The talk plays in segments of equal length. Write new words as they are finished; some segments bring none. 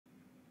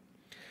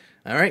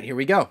All right, here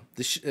we go.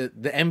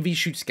 The MV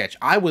shoot sketch.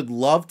 I would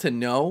love to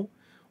know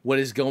what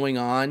is going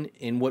on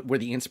and what were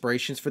the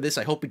inspirations for this.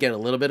 I hope we get a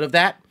little bit of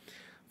that.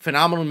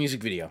 Phenomenal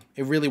music video.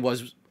 It really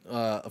was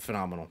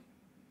phenomenal.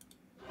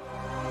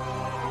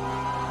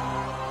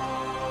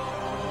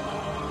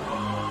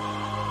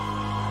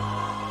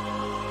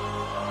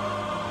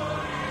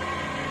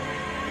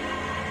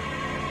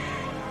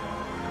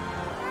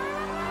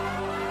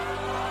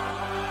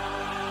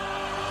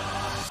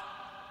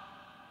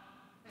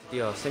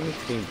 드디어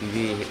세미트림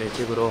뮤비를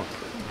찍으러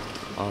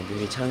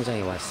뮤비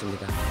촬영장에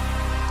왔습니다.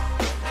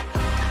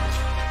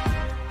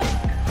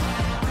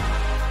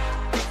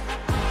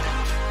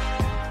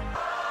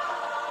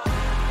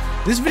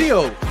 This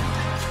video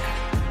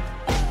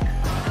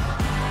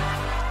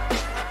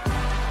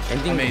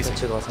엔딩부터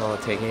찍어서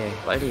되게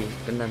빨리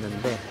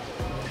끝났는데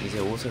이제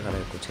옷을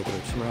갈아입고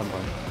제대로 춤을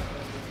한번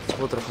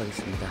춰보도록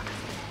하겠습니다.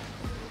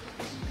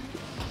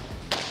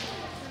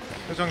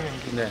 표정님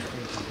네.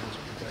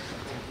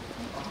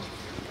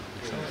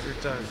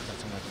 일자를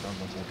마찬가지로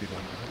한번 모비로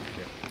한번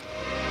해볼게요.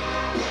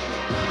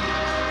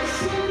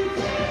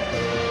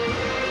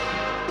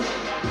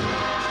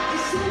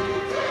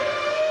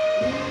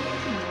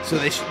 So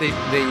they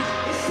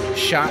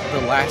shot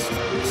the last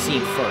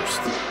scene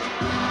first.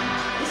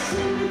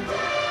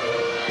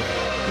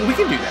 We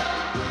can do that.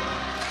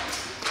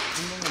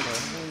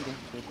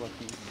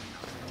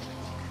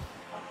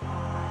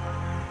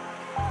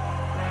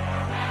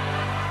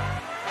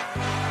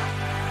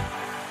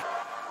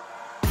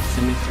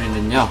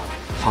 세미프리는요,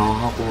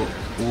 방황하고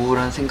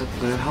우울한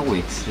생각을 하고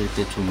있을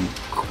때 좀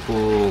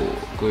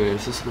극복을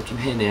스스로 좀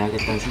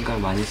해내야겠다는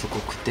생각을 많이 했었고,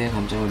 그때의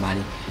감정을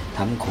많이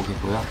담은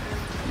곡이고요.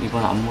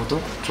 이번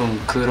안무도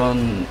좀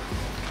그런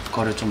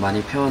거를 좀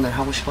많이 표현을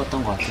하고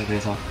싶었던 것 같아요.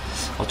 그래서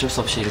어쩔 수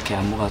없이 이렇게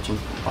안무가 좀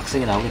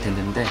빡세게 나오게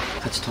됐는데,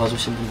 같이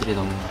도와주신 분들이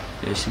너무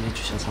열심히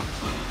해주셔서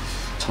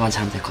저만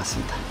잘하면 될 것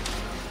같습니다.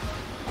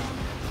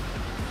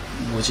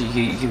 뭐지?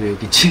 이게 왜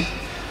여기 있지?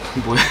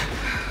 뭐야?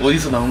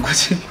 어디서 나온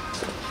거지?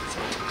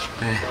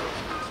 네.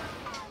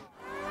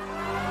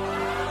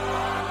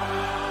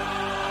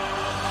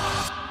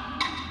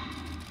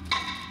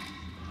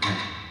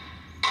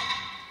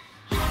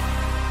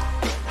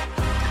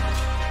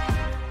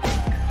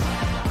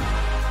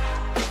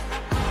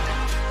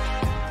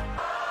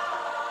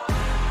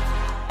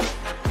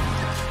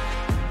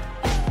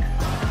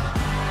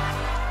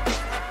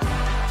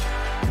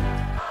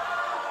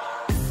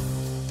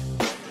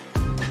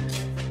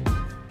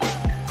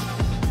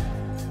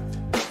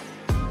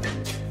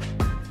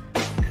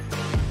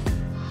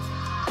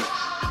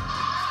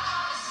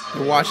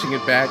 Watching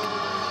it back.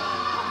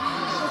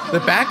 The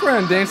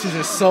background dancers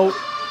are so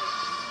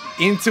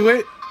into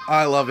it.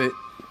 I love it.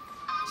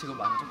 지금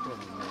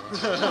만족도는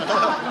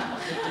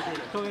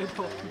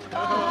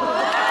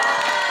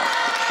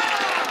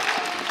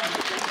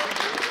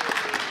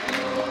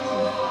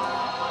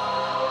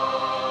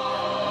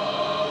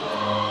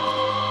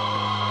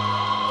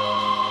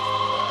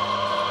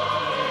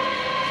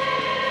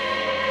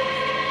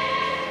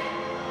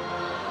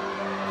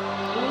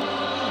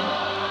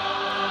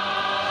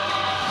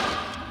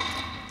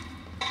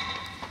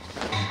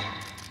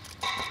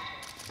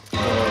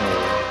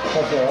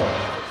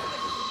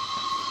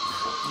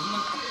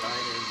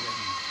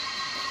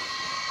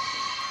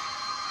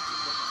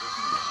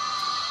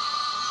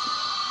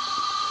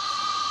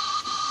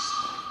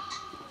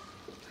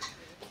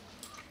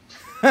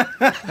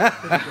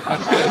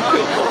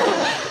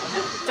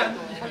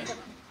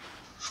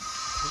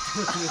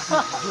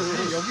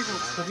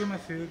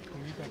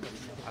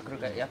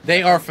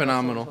They are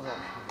phenomenal.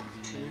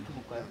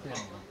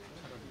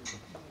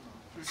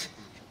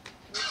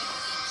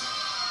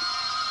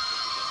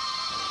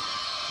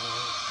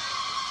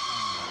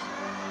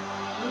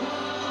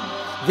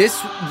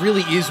 This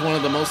really is one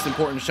of the most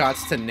important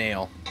shots to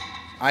nail.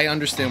 I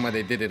understand why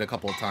they did it a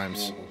couple of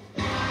times.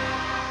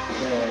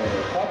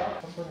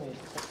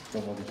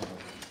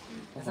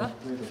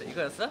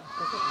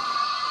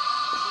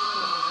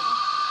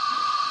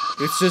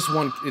 It's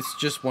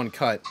just one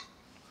cut.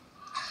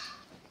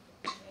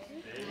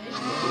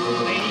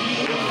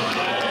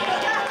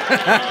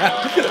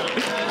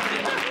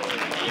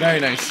 Very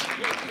nice.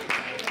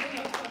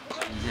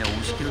 이제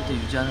 50kg대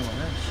유지하는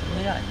거는 쉬운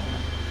일이 아니에요.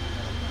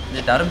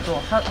 근데 나름 또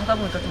하다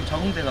보니까 좀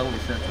적응돼 가고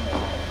있어요. 좀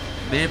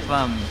매일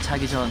밤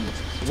자기 전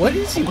What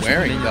is he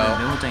wearing though?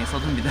 메모장에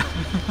써둡니다.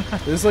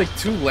 There's like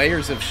 2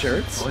 layers of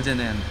shirts.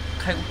 어제는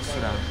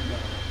칼국수랑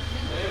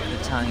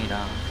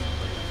대창이랑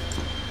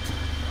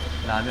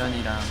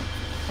라면이랑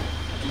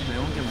좀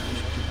매운 게 먹고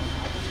싶기도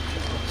하고.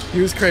 He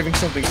was craving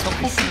something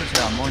spicy. 떡볶이도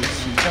제가 안 먹은 지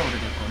진짜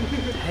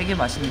오래됐거든요. 되게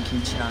맛있는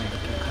김치랑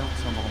이렇게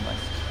칼국수 먹으면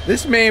맛있어요.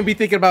 This man be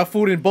thinking about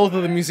food in both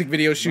of the music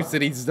video shoots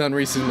that he's done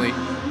recently.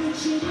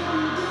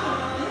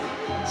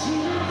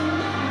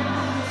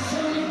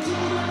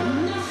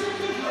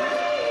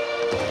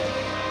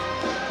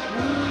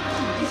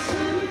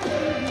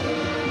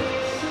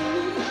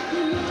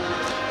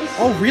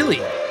 Oh, really?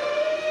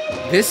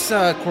 This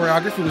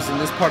choreography was in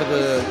this part of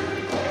the.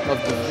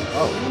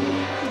 Oh,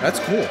 that's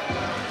cool.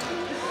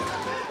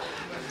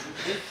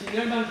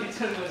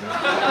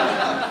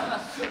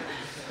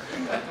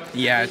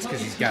 Yeah, it's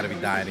because he's got to be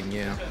dieting,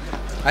 you know.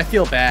 I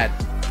feel bad.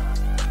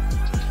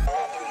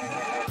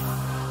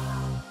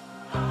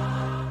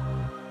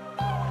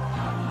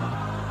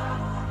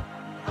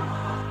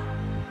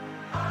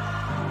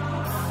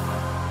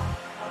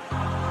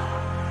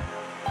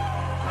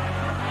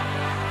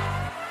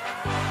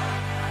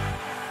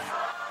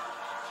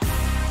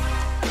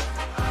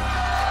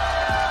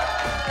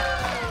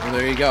 Well,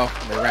 there you go.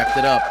 They wrapped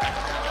it up.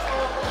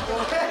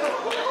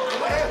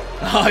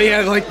 Oh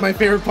yeah, like my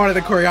favorite part of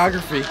the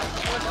choreography.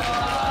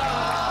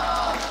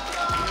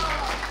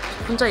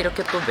 혼자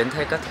이렇게 또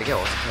멘탈까 되게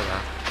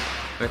어색하다.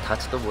 왜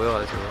같이 또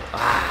모여가지고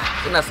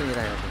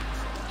끝났습니다 여러분.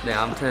 네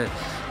아무튼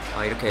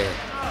이렇게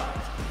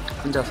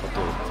혼자서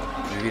또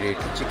뮤비를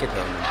이렇게 찍게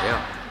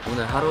되었는데요.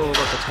 오늘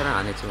하루밖에 촬영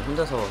안 했지만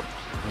혼자서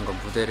뭔가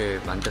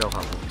무대를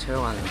만들어가고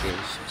촬영하는 게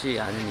쉽지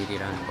않은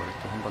일이라는 걸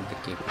또 한 번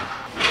느끼고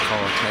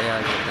더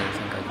잘해야겠다는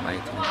생각이 많이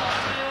드는 것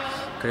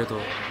같아요.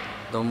 그래도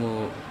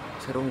너무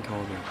새로운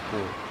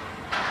경험이었고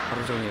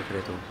하루 종일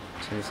그래도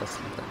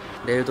재밌었습니다.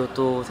 내일도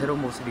또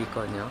새로운 모습이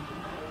있거든요.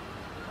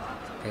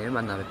 내일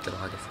만나 뵙도록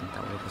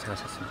하겠습니다. 오늘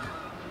고생하셨습니다.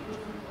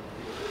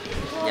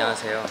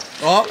 안녕하세요.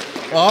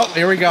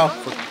 Here we go.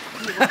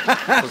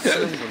 곧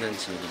수능 보는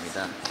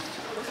지민입니다.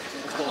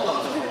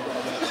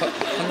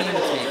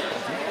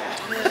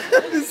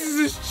 This is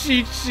a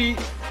cheat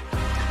sheet.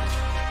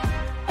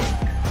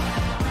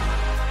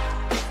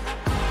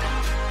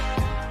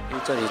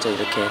 일절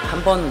이렇게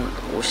한 번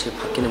옷이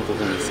바뀌는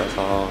부분이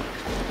있어서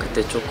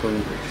그때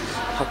조금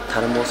확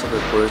다른 모습을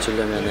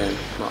보여주려면은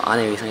뭐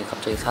안에 의상이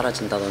갑자기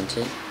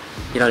사라진다든지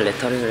이런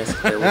레터링을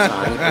했을 때 옷을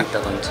안 입고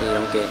있다든지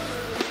이런 게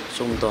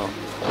좀 더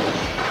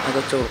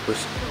파격적으로 볼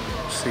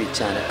수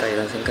있지 않을까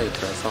이런 생각이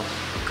들어서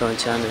그런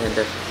제안을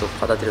했는데 또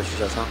받아들여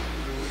주셔서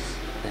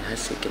네, 할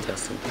수 있게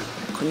되었습니다.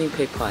 커닝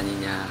페이퍼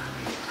아니냐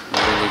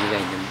이런 얘기가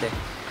있는데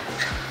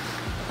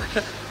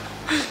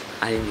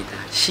아닙니다.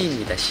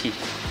 시입니다. 시.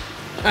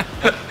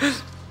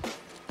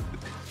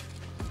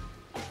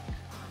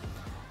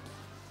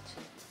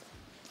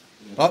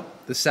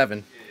 The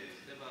 7.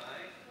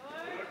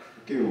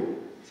 할게요.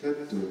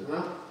 셋, 둘,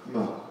 하나,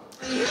 음악.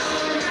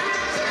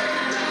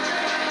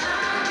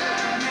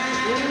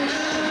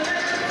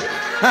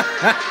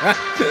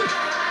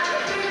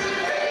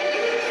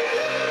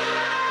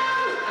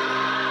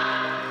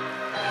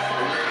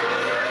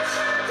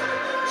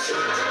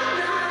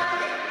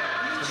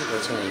 사실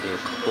그렇잖아요. 이게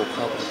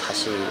극복하고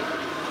다시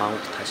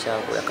방황도 다시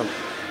하고 약간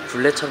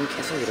굴레처럼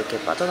계속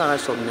이렇게 빠져나갈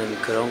수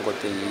없는 그런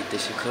것들이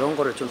있듯이 그런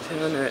거를 좀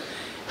표현을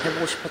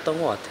해보고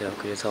싶었던 것 같아요.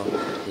 그래서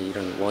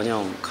이런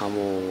원형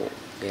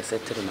감옥의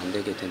세트를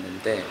만들게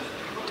됐는데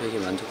되게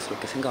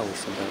만족스럽게 생각하고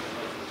있습니다.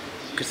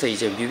 그래서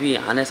이제 뮤비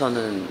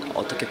안에서는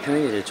어떻게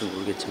표현이 될지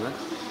모르겠지만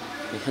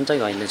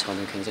현장에 와 있는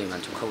저는 굉장히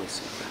만족하고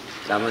있습니다.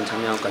 남은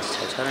장면까지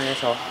잘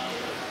촬영해서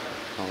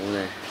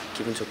오늘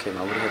기분 좋게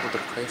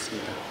마무리해보도록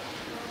하겠습니다.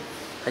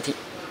 파이팅!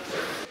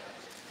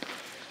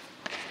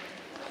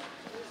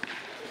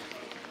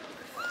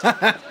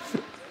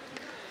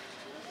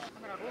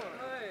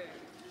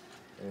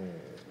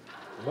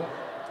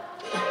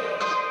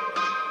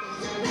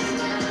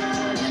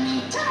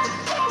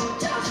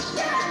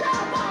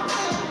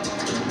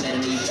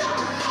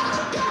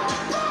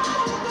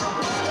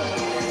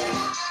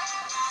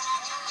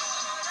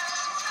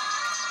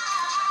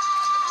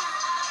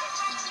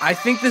 I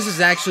think this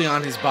is actually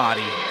on his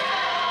body.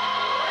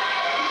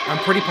 I'm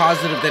pretty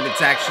positive that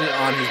it's actually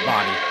on his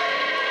body.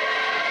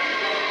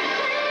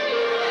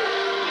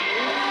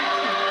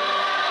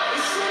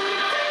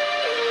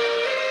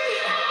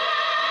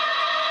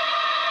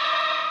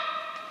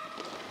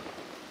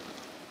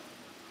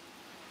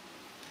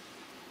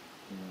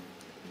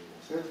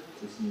 셋,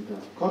 좋습니다.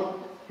 컷.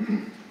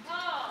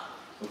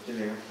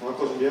 오케이, 다음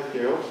거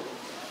준비할게요.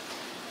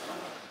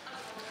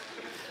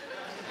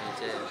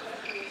 이제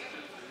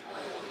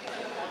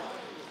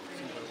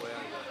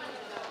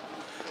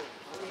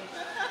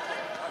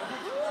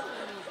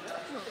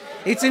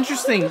It's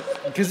interesting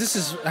because this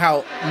is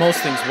how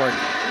most things work.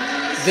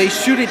 They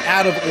shoot it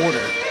out of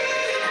order.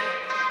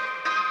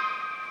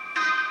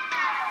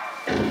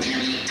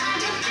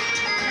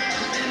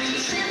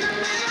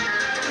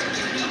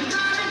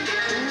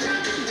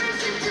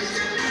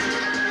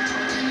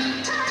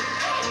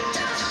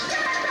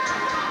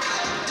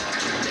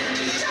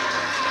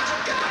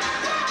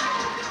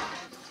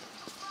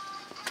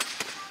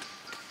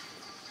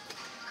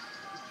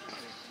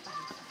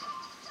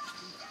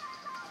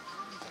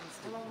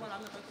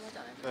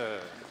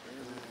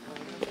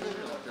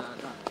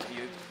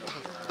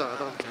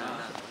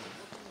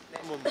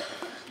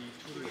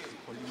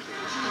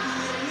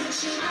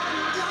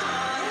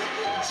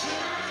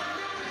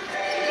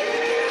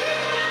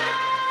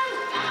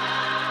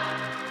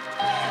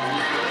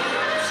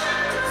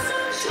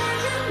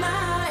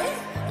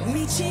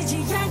 미치지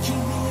않기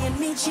위해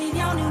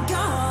미치려는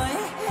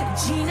걸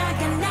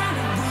지나간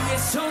나를 위해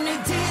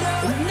손을 들어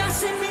Now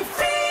set me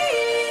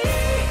free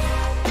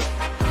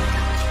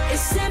It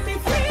set me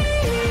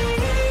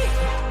free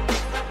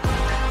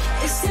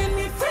It set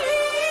me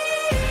free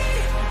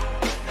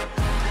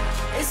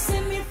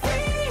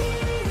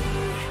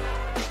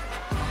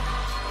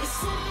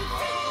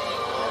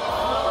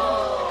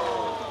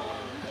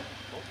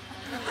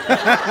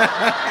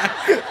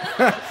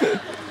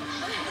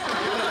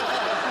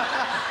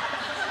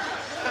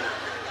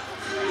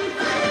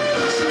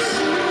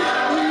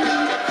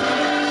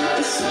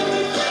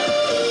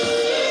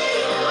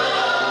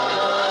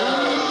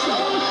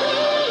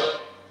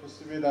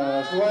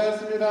좋습니다.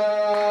 수고하셨습니다.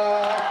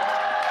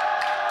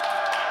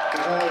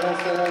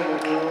 고생하셨어요,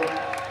 모두.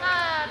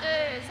 하나, 둘,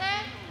 셋.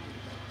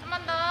 한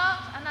번 더.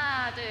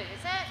 하나, 둘,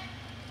 셋.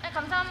 네,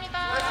 감사합니다.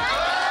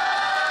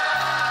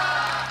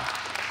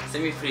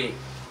 세미프리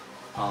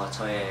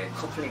저의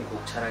커플링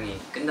곡 촬영이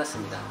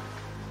끝났습니다.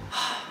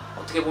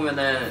 어떻게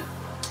보면은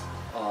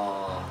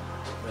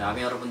우리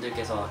아미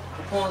여러분들께서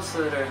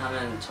퍼포먼스를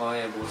하는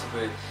저의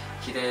모습을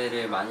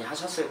기대를 많이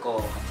하셨을 것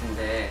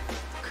같은데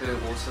그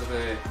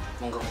모습을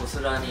뭔가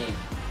고스란히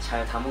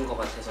잘 담은 것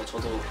같아서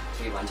저도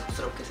되게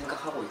만족스럽게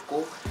생각하고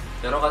있고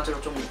여러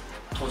가지로 좀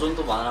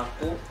도전도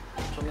많았고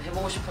좀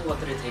해보고 싶은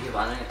것들이 되게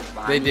많이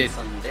네네.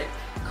 있었는데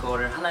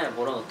그거를 하나에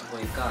몰아넣다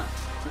보니까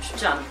좀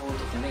쉽지 않은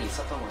부분도 분명히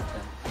있었던 것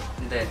같아요.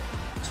 근데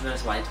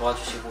주변에서 많이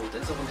도와주시고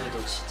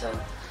댄서분들도 진짜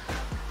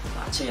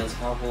아침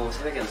연습하고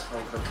새벽에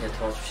연습하고 그렇게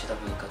도와주시다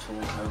보니까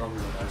좋은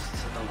결과물로 나올 수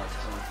있었던 것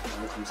같아서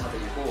너무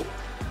감사드리고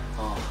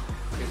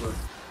그리고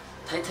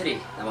타이틀이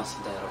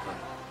남았습니다, 여러분.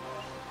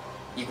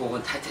 이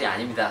곡은 타이틀이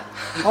아닙니다.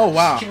 Oh,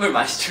 wow. 힘을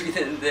많이 주게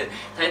되는데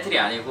타이틀이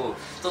아니고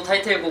또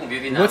타이틀곡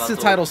뮤비는 What's 아마 the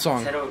또 title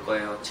song? 새로울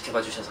거예요.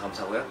 지켜봐 주셔서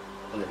감사하고요.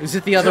 오늘 Is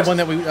it the other one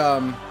that we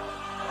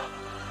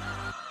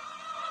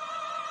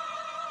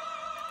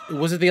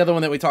was it the other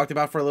one that we talked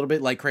about for a little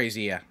bit? Like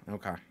Crazy, yeah.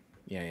 Okay.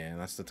 Yeah,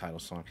 that's the title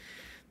song.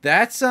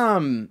 That's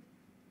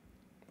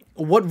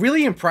what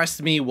really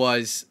impressed me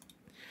was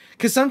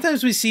cuz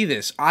sometimes we see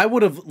this. I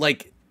would have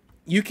like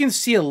you can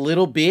see a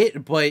little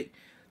bit, but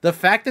the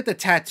fact that the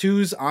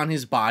tattoos on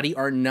his body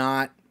are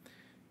not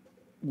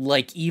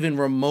like even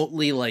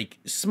remotely like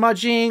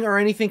smudging or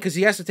anything because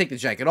he has to take the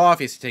jacket off,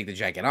 he has to take the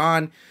jacket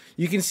on.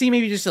 You can see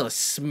maybe just a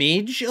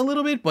smidge a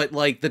little bit, but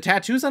like the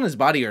tattoos on his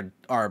body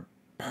are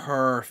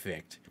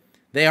perfect.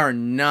 They're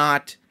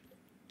not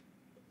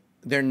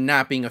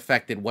being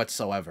affected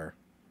whatsoever.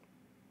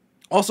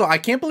 Also, I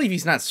can't believe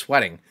he's not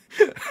sweating.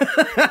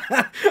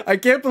 I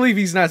can't believe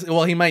he's not,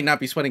 well, he might not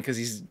be sweating because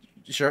he's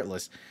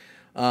shirtless.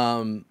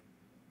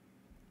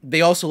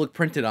 They also look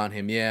printed on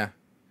him, yeah.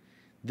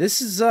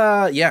 This is,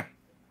 yeah.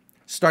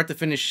 Start to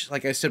finish,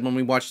 like I said when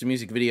we watched the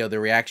music video, the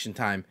reaction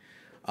time.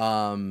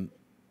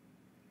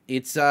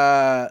 It's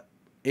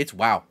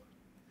wow.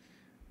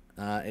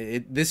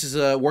 This is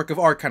a work of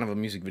art kind of a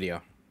music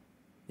video.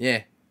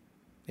 Yeah,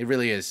 it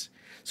really is.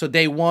 So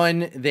day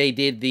 1, they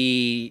did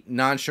the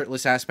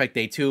non-shirtless aspect.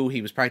 Day 2,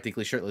 he was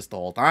practically shirtless the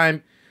whole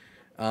time.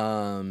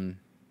 But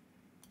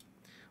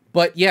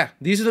yeah,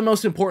 these are the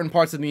most important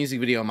parts of the music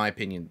video in my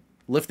opinion.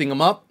 Lifting him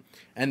up,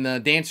 and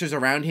the dancers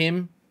around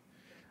him.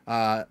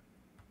 I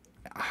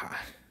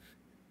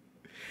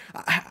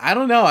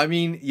don't know. I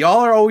mean, y'all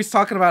are always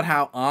talking about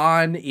how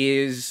On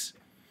is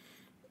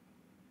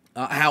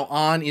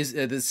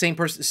the same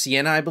person,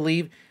 Sienna, I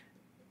believe.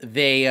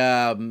 They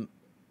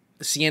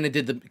Sienna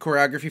did the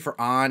choreography for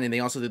On, and they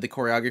also did the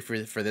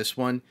choreography for this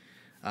one.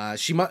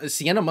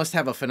 Sienna must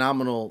have a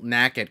phenomenal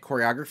knack at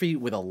choreography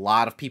with a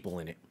lot of people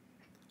in it.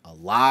 A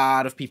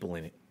lot of people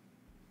in it.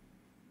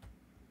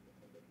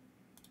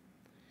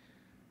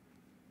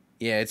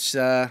 Yeah, it's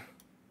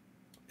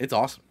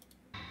awesome.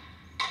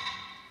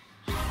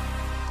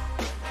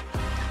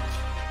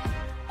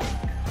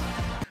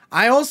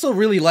 I also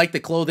really like the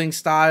clothing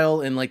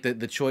style and like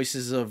the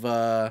choices of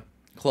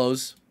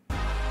clothes.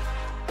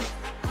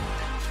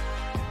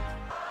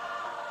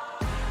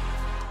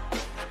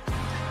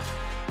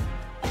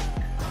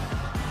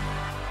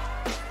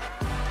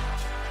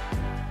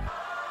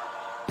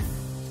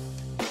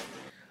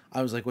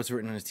 I was like, what's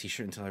written on his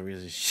t-shirt until I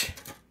realized shit.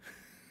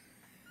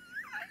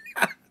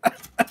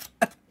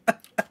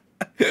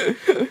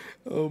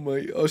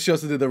 Oh, she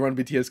also did the Run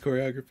BTS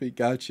choreography.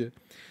 Gotcha.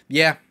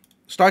 Yeah.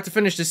 Start to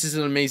finish, this is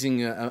an amazing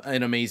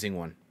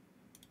one.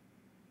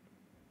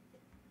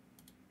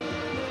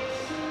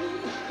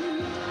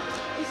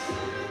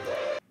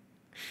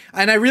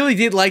 And I really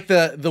did like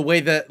the way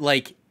that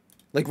like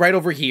right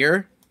over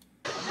here.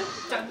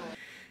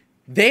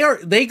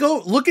 They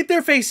go, look at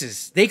their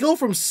faces. They go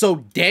from so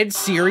dead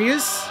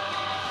serious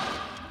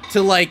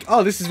to like,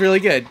 oh, this is really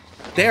good.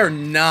 They're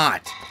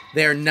not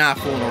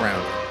fooling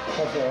around.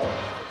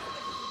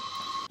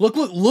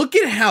 Look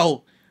at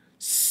how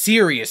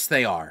serious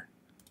they are.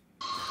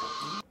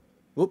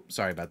 Whoop,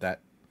 sorry about that.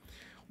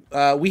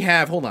 We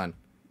have, hold on.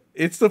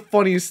 It's the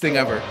funniest thing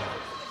ever.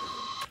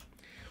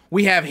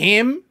 We have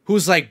him,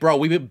 who's like, bro,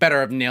 we better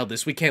have nailed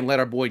this. We can't let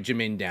our boy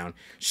Jimin down.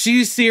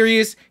 She's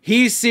serious,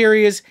 he's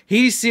serious,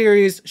 he's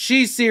serious,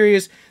 she's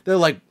serious. They're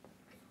like,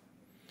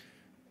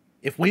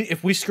 if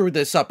we screwed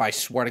this up, I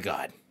swear to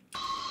God.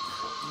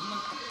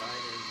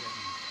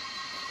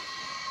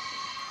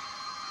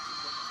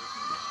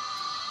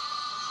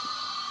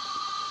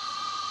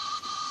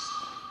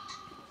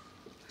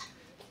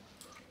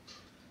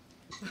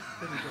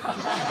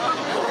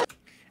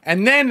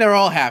 And then they're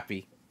all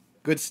happy.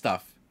 Good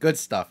stuff. Good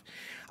stuff.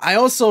 I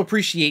also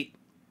appreciate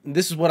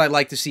this is what I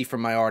like to see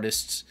from my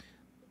artists.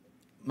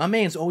 My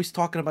man's always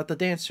talking about the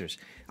dancers.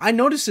 I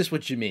noticed this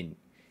with Jimin.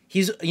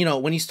 He's, you know,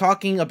 when he's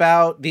talking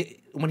about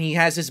when he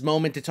has his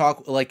moment to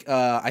talk, like,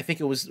 I think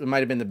it might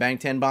have been the Bang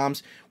 10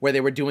 Bombs, where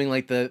they were doing,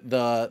 like,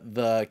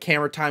 the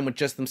camera time with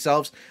just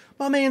themselves.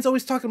 My man's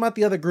always talking about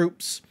the other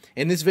groups.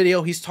 In this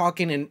video, he's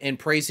talking and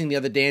praising the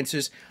other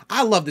dancers.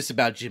 I love this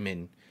about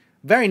Jimin.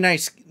 Very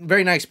nice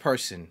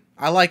person.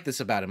 I like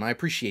this about him. I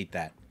appreciate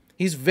that.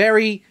 He's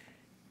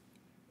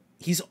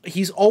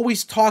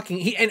always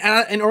talking.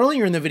 And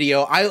earlier in the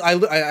video,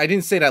 I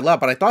didn't say it out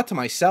loud, but I thought to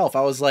myself,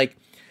 I was like,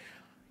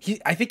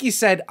 I think he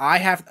said, I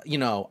have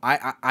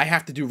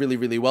to do really,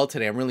 really well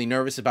today. I'm really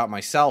nervous about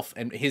myself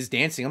and his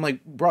dancing. I'm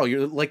like, bro,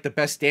 you're like the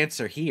best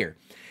dancer here.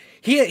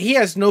 He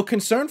has no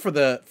concern for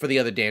the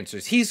other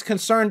dancers. He's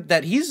concerned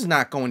that he's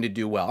not going to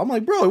do well. I'm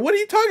like, bro, what are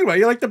you talking about?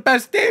 You're like the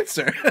best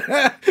dancer.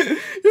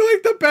 You're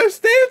like the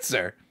best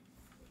dancer.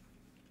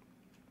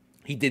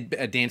 He did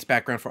a dance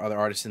background for other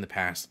artists in the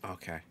past.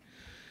 Okay.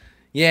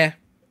 Yeah.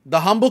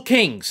 The Humble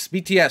Kings.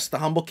 BTS, The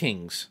Humble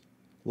Kings.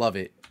 Love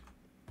it.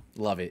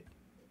 Love it.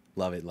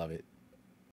 Love it, love it.